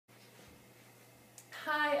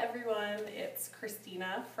everyone, it's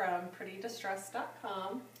Christina from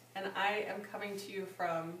prettydistressed.com, and I am coming to you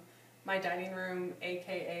from my dining room,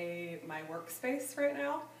 aka my workspace right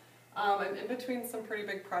now. I'm in between some pretty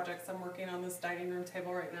big projects. I'm working on this dining room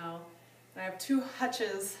table right now, and I have two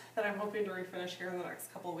hutches that I'm hoping to refinish here in the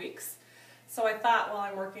next couple weeks. So I thought while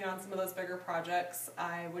I'm working on some of those bigger projects,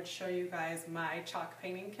 I would show you guys my chalk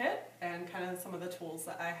painting kit and kind of some of the tools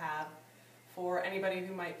that I have for anybody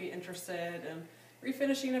who might be interested in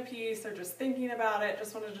refinishing a piece or just thinking about it.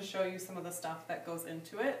 Just wanted to show you some of the stuff that goes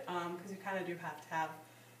into it, because you kind of do have to have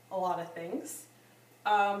a lot of things.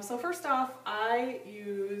 So first off, I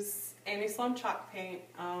use Sloan chalk paint.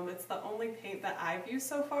 It's the only paint that I've used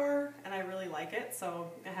so far, and I really like it,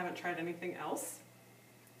 so I haven't tried anything else.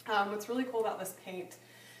 What's really cool about this paint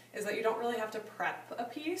is that you don't really have to prep a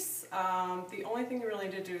piece. The only thing you really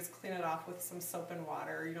need to do is clean it off with some soap and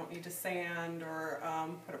water. You don't need to sand or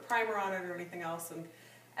put a primer on it or anything else. And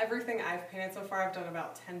everything I've painted so far, I've done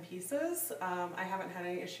about 10 pieces. I haven't had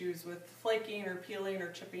any issues with flaking or peeling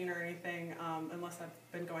or chipping or anything unless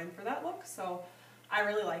I've been going for that look. So I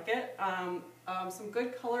really like it. Some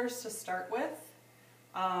good colors to start with.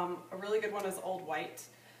 A really good one is Old White.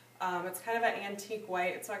 It's kind of an antique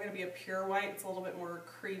white. It's not going to be a pure white. It's a little bit more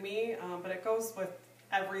creamy, but it goes with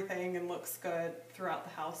everything and looks good throughout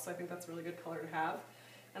the house, so I think that's a really good color to have.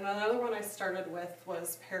 And another one I started with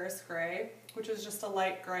was Paris Gray, which is just a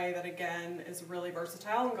light gray that again is really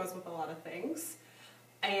versatile and goes with a lot of things.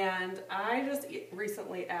 And I just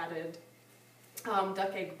recently added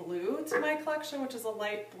Duck Egg Blue to my collection, which is a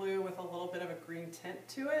light blue with a little bit of a green tint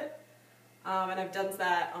to it. And I've done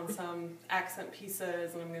that on some accent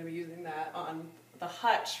pieces, and I'm going to be using that on the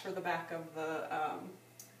hutch for the back of the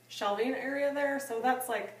shelving area there. So that's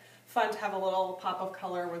like fun to have a little pop of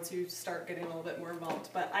color once you start getting a little bit more involved.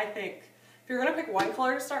 But I think if you're going to pick one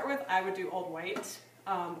color to start with, I would do Old White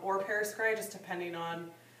or Paris Gray, just depending on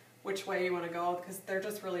which way you want to go, because they're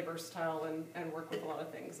just really versatile and work with a lot of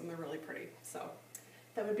things, and they're really pretty. So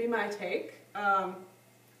that would be my take.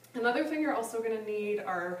 Another thing you're also going to need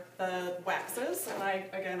are the waxes, and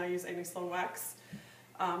I use Sloan wax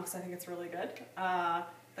because I think it's really good.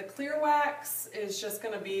 The clear wax is just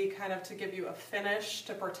going to be kind of to give you a finish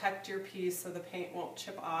to protect your piece so the paint won't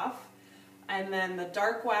chip off. And then the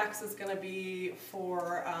dark wax is going to be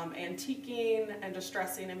for antiquing and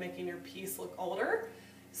distressing and making your piece look older.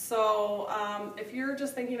 So if you're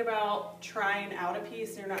just thinking about trying out a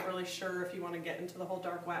piece and you're not really sure if you want to get into the whole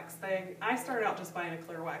dark wax thing, I started out just buying a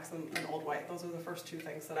clear wax and an Old White. Those are the first two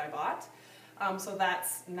things that I bought. So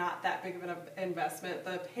that's not that big of an investment.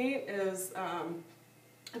 The paint is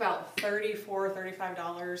about $34,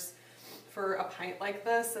 $35 for a pint like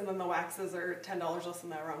this, and then the waxes are $10 less than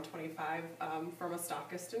that, around $25 from a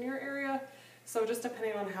stockist in your area. So just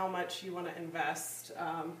depending on how much you want to invest,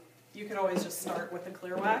 you could always just start with a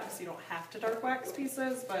clear wax. You don't have to dark wax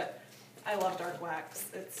pieces, but I love dark wax.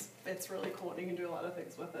 It's really cool and you can do a lot of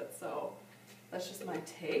things with it. So that's just my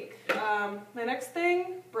take. My next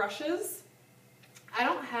thing, brushes. I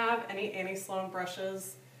don't have any Sloan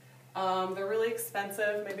brushes. They're really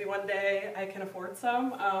expensive. Maybe one day I can afford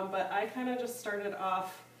some, but I kind of just started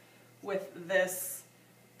off with this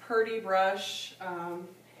Purdy brush.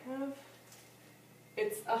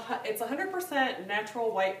 It's 100%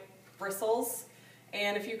 natural white bristles,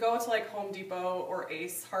 and if you go to like Home Depot or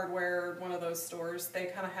Ace Hardware, one of those stores, they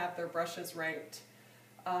kind of have their brushes ranked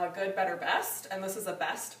good, better, best, and this is a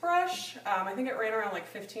best brush. I think it ran around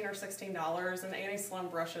like $15 or $16, and Sloan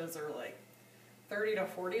brushes are like $30 to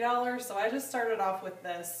 $40, so I just started off with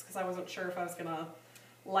this because I wasn't sure if I was gonna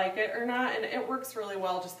like it or not, and it works really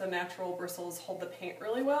well. Just the natural bristles hold the paint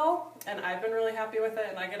really well, and I've been really happy with it.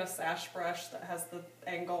 And I get a sash brush that has the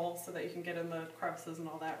angle so that you can get in the crevices and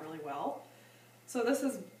all that really well. So this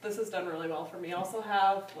is done really well for me. I also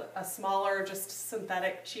have a smaller, just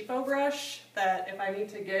synthetic cheapo brush that if I need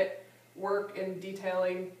to get work in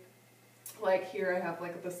detailing, like here I have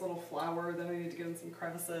like this little flower that I need to get in some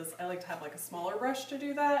crevices, I like to have like a smaller brush to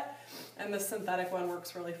do that, and this synthetic one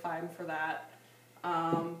works really fine for that.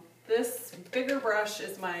 This bigger brush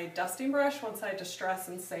is my dusting brush. Once I distress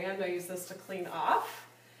and sand, I use this to clean off.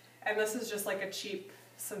 And this is just like a cheap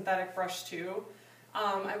synthetic brush too.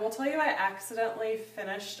 I will tell you, I accidentally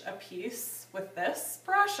finished a piece with this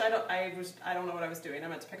brush. I don't know what I was doing. I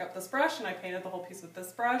meant to pick up this brush and I painted the whole piece with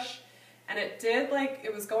this brush. And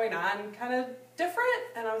it was going on kind of different.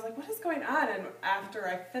 And I was like, what is going on? And after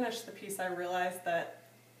I finished the piece, I realized that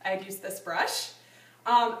I'd used this brush.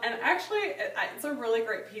 And actually, it's a really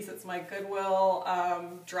great piece. It's my Goodwill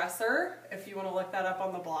dresser, if you want to look that up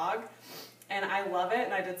on the blog. and I love it,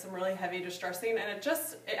 and I did some really heavy distressing, and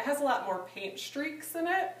it has a lot more paint streaks in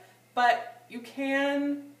it, but you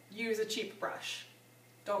can use a cheap brush.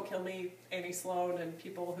 Don't kill me, Amy Sloan, and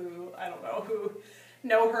people who, I don't know, who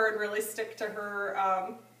know her and really stick to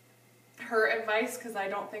her her advice, because I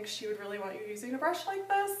don't think she would really want you using a brush like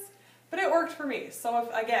this, but it worked for me. So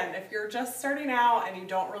if you're just starting out and you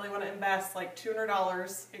don't really want to invest like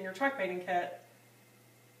 $200 in your chalk painting kit,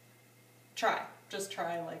 just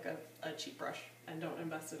try like a cheap brush and don't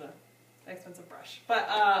invest in an expensive brush. But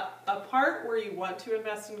a part where you want to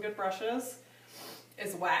invest in good brushes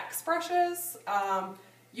is wax brushes.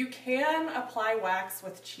 You can apply wax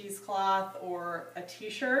with cheesecloth or a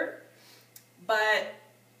t-shirt, but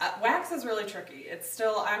wax is really tricky.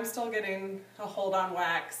 I'm still getting a hold on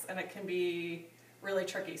wax, and it can be really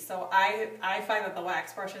tricky. So I find that the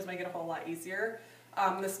wax brushes make it a whole lot easier.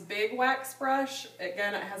 This big wax brush,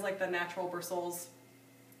 again, it has like the natural bristles.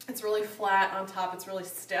 It's really flat on top, it's really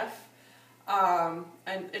stiff, and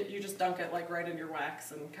you just dunk it like right in your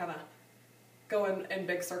wax and kind of go in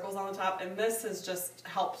big circles on the top. And this has just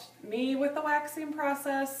helped me with the waxing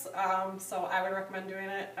process, so I would recommend doing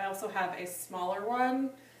it. I also have a smaller one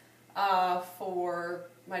for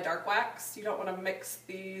my dark wax. You don't want to mix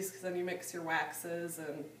these, because then you mix your waxes,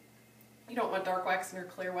 and you don't want dark wax in your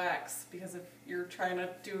clear wax, because if you're trying to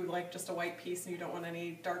do like just a white piece and you don't want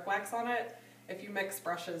any dark wax on it, if you mix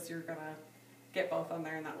brushes, you're gonna get both on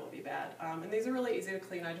there, and that will be bad. And these are really easy to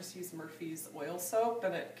clean. I just use Murphy's oil soap,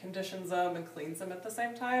 and it conditions them and cleans them at the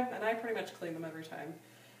same time, and I pretty much clean them every time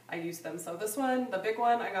I use them. So this one, the big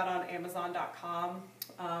one, I got on Amazon.com.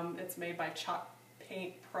 It's made by Chalk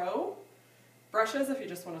Paint Pro brushes, if you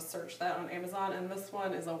just want to search that on Amazon. And this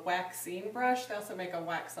one is a waxing brush. They also make a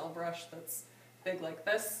Waxel brush that's big like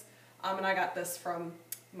this. And I got this from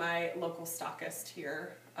my local stockist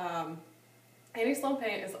here. Any Sloan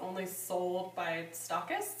paint is only sold by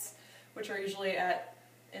stockists, which are usually at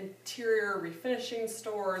interior refinishing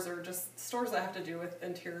stores, or just stores that have to do with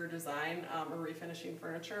interior design or refinishing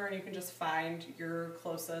furniture. And you can just find your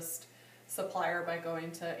closest supplier by going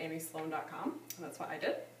to amysloan.com, and that's what I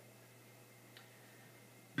did.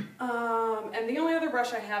 And the only other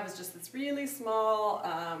brush I have is just this really small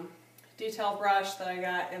detail brush that I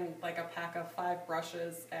got in like a pack of 5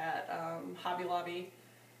 brushes at Hobby Lobby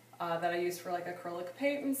that I use for like acrylic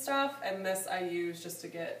paint and stuff. And this I use just to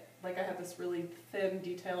get, like, I have this really thin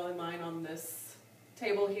detail in line on this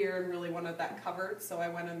table here and really wanted that covered, so I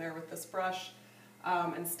went in there with this brush.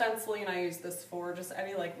 And stenciling, I use this for just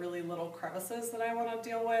any like really little crevices that I want to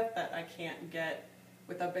deal with that I can't get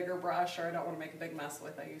with a bigger brush, or I don't want to make a big mess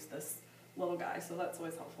with. I use this little guy, so that's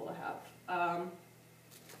always helpful to have.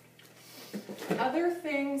 Other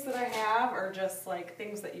things that I have are just like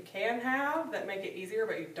things that you can have that make it easier,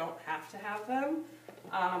 but you don't have to have them.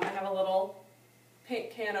 I have a little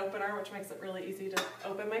paint can opener, which makes it really easy to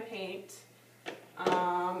open my paint.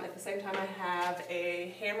 At the same time, I have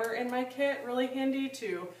a hammer in my kit, really handy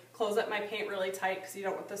to close up my paint really tight, because you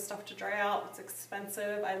don't want this stuff to dry out. It's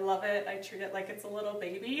expensive. I love it. I treat it like it's a little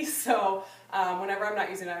baby. So whenever I'm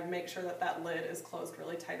not using it, I make sure that that lid is closed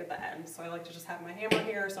really tight at the end. So I like to just have my hammer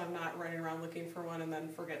here, so I'm not running around looking for one and then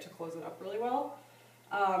forget to close it up really well.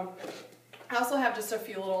 I also have just a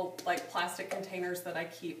few little like plastic containers that I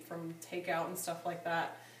keep from takeout and stuff like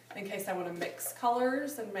that, in case I want to mix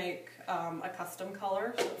colors and make a custom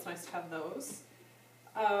color, so it's nice to have those.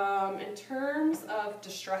 In terms of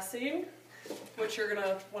distressing, which you're going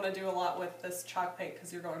to want to do a lot with this chalk paint,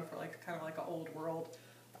 because you're going for like kind of like an old world,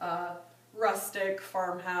 rustic,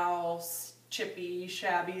 farmhouse, chippy,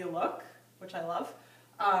 shabby look, which I love.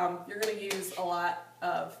 You're going to use a lot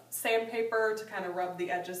of sandpaper to kind of rub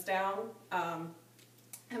the edges down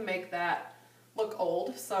and make that look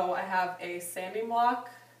old. So I have a sanding block,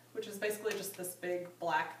 which is basically just this big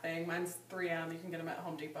black thing. Mine's 3M. You can get them at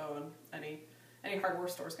Home Depot, and any hardware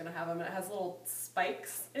store is going to have them. And it has little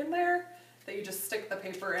spikes in there that you just stick the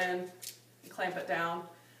paper in and clamp it down.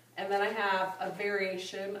 And then I have a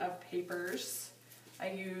variation of papers. I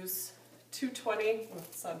use 220.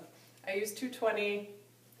 I use 220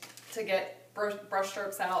 to get brush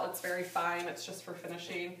strokes out. It's very fine. It's just for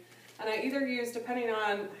finishing. And I either use, depending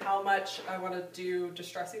on how much I want to do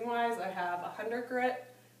distressing wise, I have 100 grit,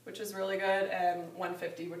 which is really good, and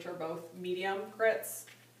 150, which are both medium grits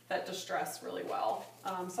that distress really well.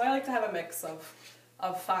 So I like to have a mix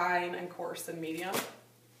of fine and coarse and medium.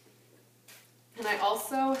 And I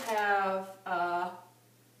also have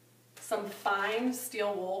some fine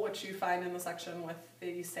steel wool, which you find in the section with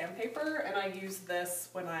the sandpaper, and I use this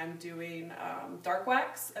when I'm doing dark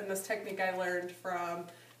wax. And this technique I learned from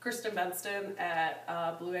Kristen Benston at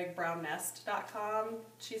blueeggbrounnest.com.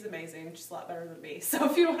 She's amazing. She's a lot better than me. So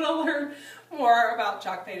if you want to learn more about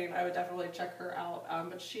chalk painting, I would definitely check her out.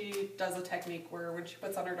 But she does a technique where when she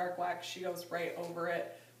puts on her dark wax, she goes right over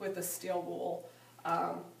it with a steel wool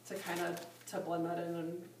to kind of blend that in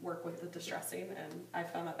and work with the distressing. And I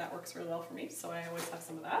found that that works really well for me, so I always have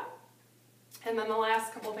some of that. And then the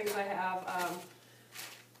last couple things I have,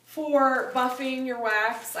 for buffing your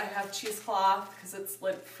wax, I have cheesecloth because it's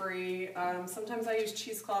lint free. Sometimes I use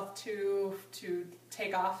cheesecloth to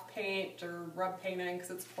take off paint or rub paint in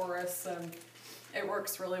because it's porous, and it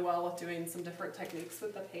works really well with doing some different techniques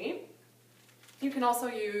with the paint. You can also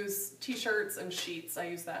use t-shirts and sheets. I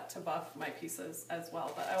use that to buff my pieces as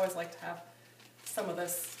well, but I always like to have some of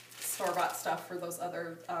this store-bought stuff for those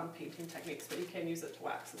other painting techniques, but you can use it to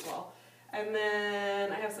wax as well. And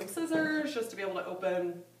then I have some scissors just to be able to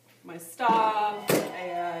open my stuff,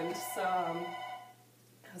 and some,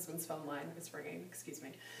 husband's phone line is ringing, excuse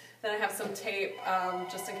me. Then I have some tape,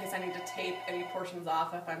 just in case I need to tape any portions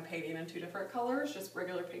off if I'm painting in 2 different colors, just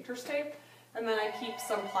regular painter's tape. And then I keep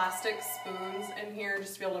some plastic spoons in here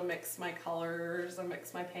just to be able to mix my colors and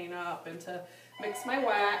mix my paint up and to mix my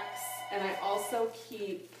wax. And I also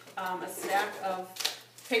keep a stack of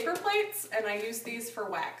paper plates, and I use these for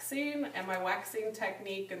waxing, and my waxing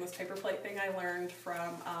technique and this paper plate thing I learned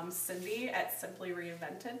from Cindy at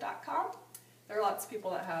simplyreinvented.com. There are lots of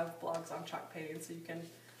people that have blogs on chalk painting, so you can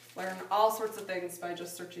learn all sorts of things by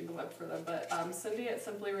just searching the web for them. But Cindy at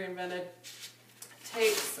Simply Reinvented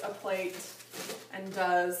takes a plate and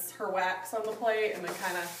does her wax on the plate and then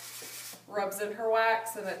kind of rubs in her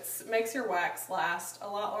wax, and it makes your wax last a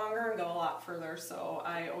lot longer and go a lot further. So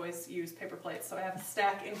I always use paper plates. So I have a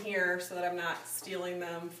stack in here so that I'm not stealing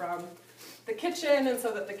them from the kitchen, and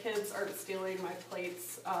so that the kids aren't stealing my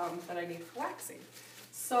plates that I need for waxing.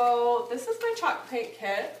 So this is my chalk paint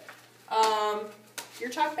kit. Your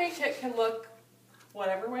chalk paint kit can look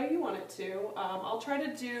whatever way you want it to. I'll try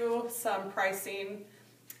to do some pricing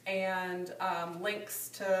and links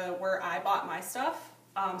to where I bought my stuff,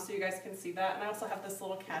 so you guys can see that. And I also have this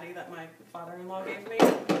little caddy that my father-in-law gave me,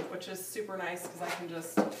 which is super nice because I can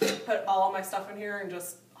just put all my stuff in here and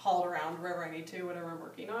just haul it around wherever I need to, whatever I'm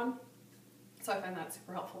working on. So I find that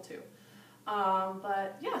super helpful too.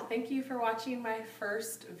 But yeah, thank you for watching my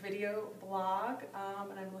first video blog,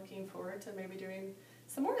 and I'm looking forward to maybe doing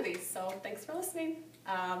some more of these. So thanks for listening.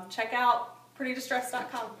 Check out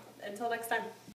prettydistressed.com. Until next time.